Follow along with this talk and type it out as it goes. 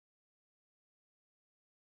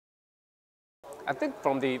I think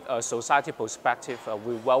from the society perspective,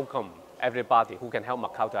 we welcome everybody who can help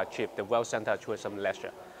Macau to achieve the well-centered tourism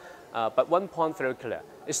leisure. But one point very clear,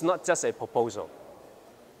 it's not just a proposal,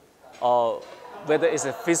 or whether it's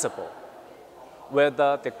feasible,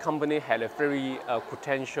 whether the company had a very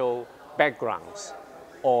potential backgrounds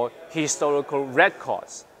or historical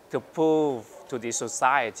records to prove to the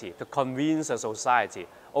society, to convince the society,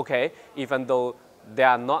 okay, even though they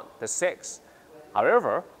are not the six,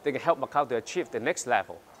 however, they can help Macau to achieve the next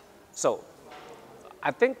level. So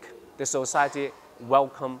I think the society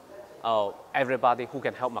welcome everybody who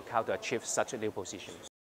can help Macau to achieve such a new position.